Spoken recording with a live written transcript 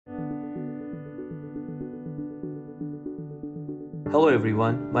Hello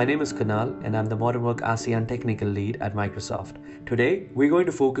everyone, my name is Kunal and I'm the Modern Work ASEAN Technical Lead at Microsoft. Today, we're going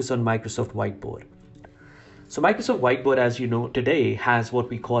to focus on Microsoft Whiteboard. So Microsoft Whiteboard, as you know, today has what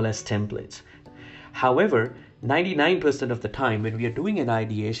we call as templates. However, 99% of the time when we are doing an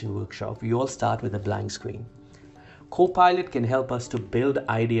ideation workshop, we all start with a blank screen. Copilot can help us to build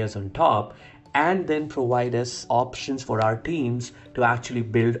ideas on top and then provide us options for our teams to actually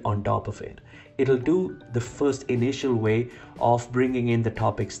build on top of it. It'll do the first initial way of bringing in the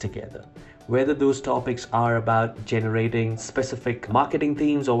topics together. Whether those topics are about generating specific marketing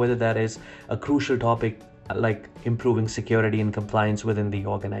themes or whether that is a crucial topic like improving security and compliance within the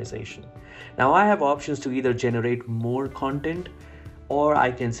organization. Now I have options to either generate more content, or I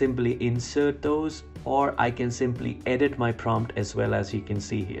can simply insert those, or I can simply edit my prompt as well, as you can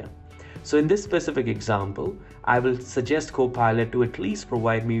see here. So in this specific example, I will suggest Copilot to at least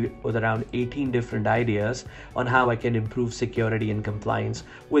provide me with around 18 different ideas on how I can improve security and compliance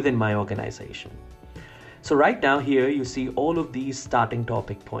within my organization. So right now here you see all of these starting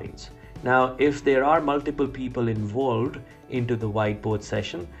topic points. Now, if there are multiple people involved into the whiteboard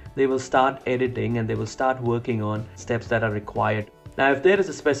session, they will start editing and they will start working on steps that are required. Now, if there is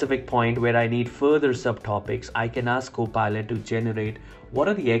a specific point where I need further subtopics, I can ask Copilot to generate what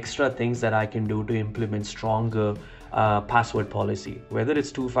are the extra things that I can do to implement stronger password policy, whether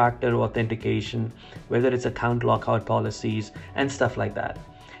it's two-factor authentication, whether it's account lockout policies and stuff like that.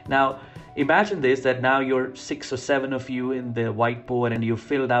 Now, imagine this, that now you're 6 or 7 of you in the whiteboard and you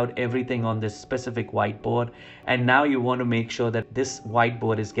filled out everything on this specific whiteboard, and now you want to make sure that this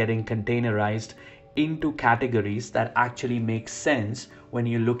whiteboard is getting containerized into categories that actually make sense when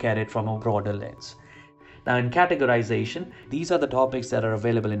you look at it from a broader lens. Now in categorization, these are the topics that are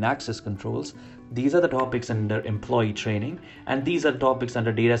available in access controls, these are the topics under employee training, and these are the topics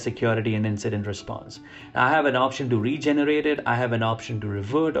under data security and incident response. Now I have an option to regenerate it, I have an option to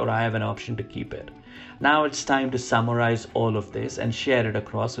revert, or I have an option to keep it. Now it's time to summarize all of this and share it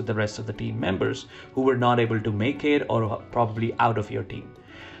across with the rest of the team members who were not able to make it or are probably out of your team.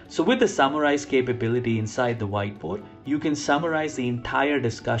 So with the summarize capability inside the whiteboard, you can summarize the entire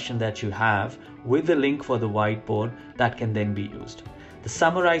discussion that you have with the link for the whiteboard that can then be used. The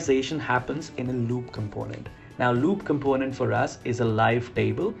summarization happens in a loop component. Now, loop component for us is a live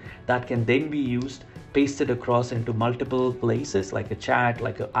table that can then be used, pasted across into multiple places like a chat,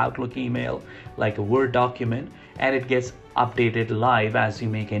 like an Outlook email, like a Word document, and it gets updated live as you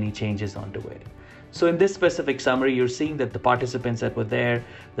make any changes onto it. So in this specific summary, you're seeing that the participants that were there,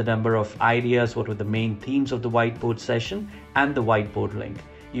 the number of ideas, what were the main themes of the whiteboard session, and the whiteboard link.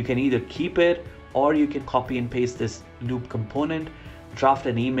 You can either keep it or you can copy and paste this loop component, draft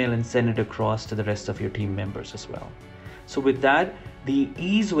an email and send it across to the rest of your team members as well. So with that, the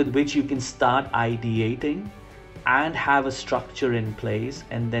ease with which you can start ideating and have a structure in place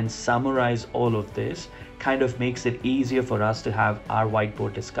and then summarize all of this kind of makes it easier for us to have our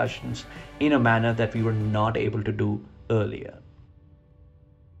whiteboard discussions in a manner that we were not able to do earlier.